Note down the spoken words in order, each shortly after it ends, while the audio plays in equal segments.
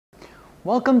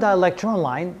Welcome to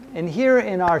ilectureonline, and here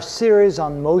in our series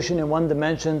on motion in one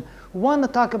dimension, we want to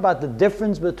talk about the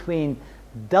difference between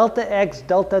delta x,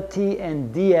 delta t,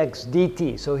 and dx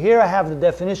dt. So here I have the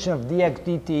definition of dx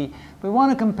dt. We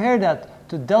want to compare that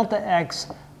to delta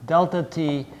x, delta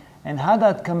t, and how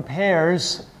that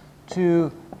compares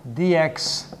to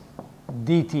dx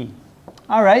dt.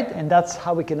 All right, and that's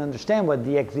how we can understand what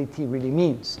dx dt really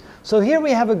means. So here we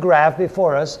have a graph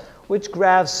before us which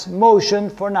graphs motion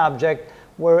for an object,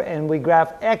 and we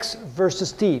graph x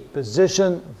versus t,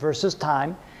 position versus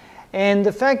time. And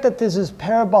the fact that this is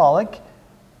parabolic,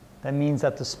 that means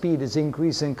that the speed is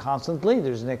increasing constantly.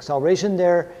 There's an acceleration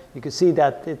there. You can see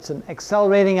that it's an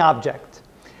accelerating object.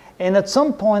 And at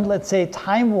some point, let's say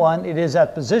time 1, it is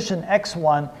at position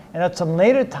x1, and at some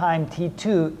later time,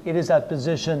 t2, it is at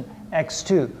position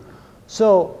x2.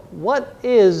 So what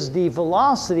is the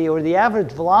velocity, or the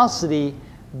average velocity,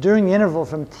 during the interval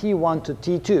from t1 to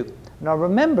t2? Now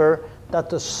remember that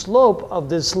the slope of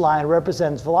this line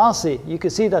represents velocity. You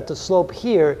can see that the slope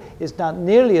here is not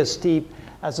nearly as steep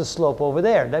as the slope over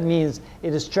there. That means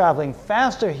it is traveling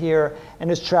faster here and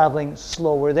is traveling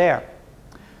slower there.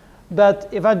 But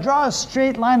if I draw a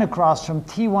straight line across from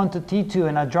t1 to t2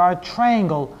 and I draw a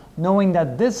triangle, knowing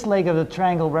that this leg of the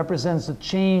triangle represents the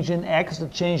change in x, the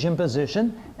change in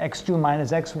position, x2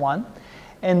 minus x1,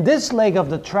 and this leg of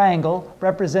the triangle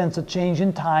represents a change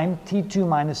in time, t2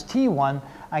 minus t1,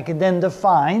 I can then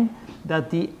define that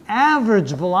the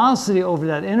average velocity over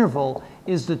that interval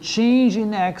is the change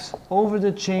in x over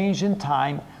the change in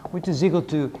time, which is equal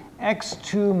to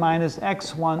x2 minus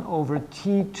x1 over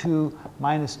t2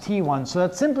 minus t1. So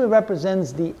that simply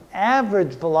represents the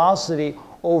average velocity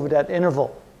over that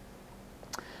interval.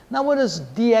 Now what does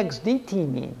dx dt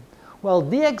mean? Well,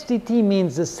 dx dt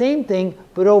means the same thing,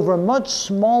 but over a much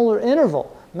smaller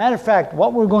interval. Matter of fact,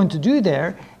 what we're going to do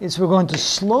there is we're going to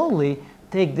slowly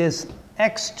take this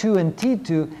x2 and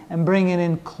t2 and bring it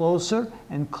in closer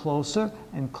and closer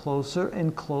and closer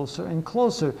and closer and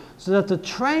closer, so that the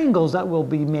triangles that we'll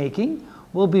be making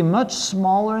will be much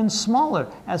smaller and smaller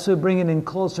as we bring it in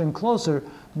closer and closer.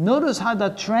 Notice how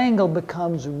that triangle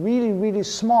becomes really, really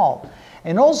small.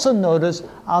 And also notice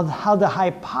how the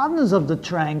hypotenuse of the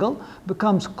triangle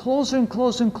becomes closer and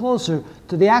closer and closer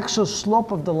to the actual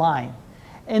slope of the line.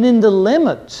 And in the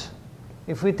limit,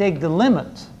 if we take the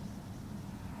limit,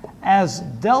 as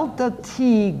delta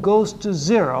t goes to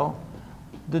 0,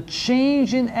 the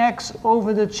change in x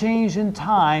over the change in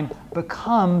time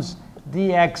becomes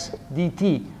dx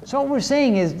dt. So what we're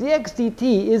saying is dx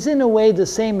dt is in a way the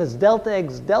same as delta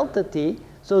x delta t,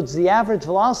 so it's the average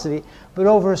velocity, but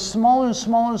over a smaller and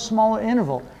smaller and smaller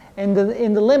interval. And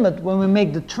in the limit, when we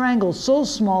make the triangle so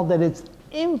small that it's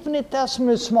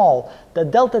infinitesimally small,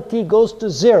 that delta t goes to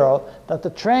 0, that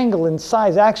the triangle in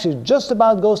size actually just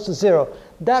about goes to 0,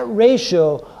 that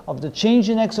ratio of the change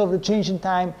in x over the change in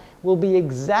time will be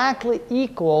exactly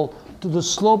equal to the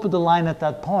slope of the line at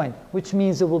that point, which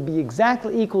means it will be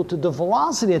exactly equal to the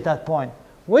velocity at that point,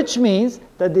 which means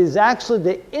that it is actually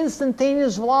the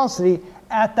instantaneous velocity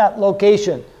at that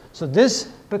location. So this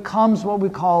becomes what we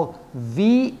call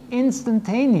v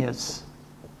instantaneous,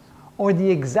 or the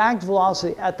exact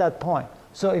velocity at that point.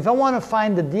 So if I want to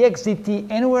find the dx dt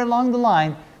anywhere along the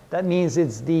line, that means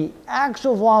it's the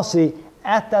actual velocity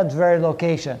at that very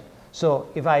location. So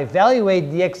if I evaluate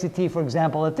dx dt, for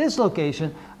example, at this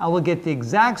location, I will get the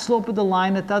exact slope of the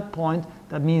line at that point.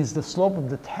 That means the slope of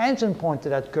the tangent point to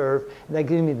that curve, and that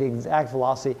gives me the exact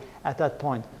velocity at that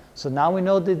point. So now we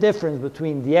know the difference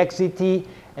between dx dt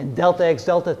and delta x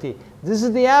delta t. This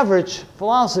is the average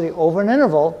velocity over an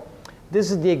interval.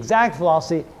 This is the exact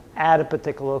velocity at a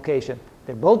particular location.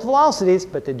 They're both velocities,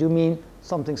 but they do mean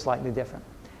something slightly different.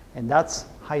 And that's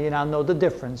how you now know the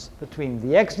difference between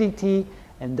dx dt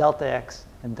and delta x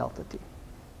and delta t.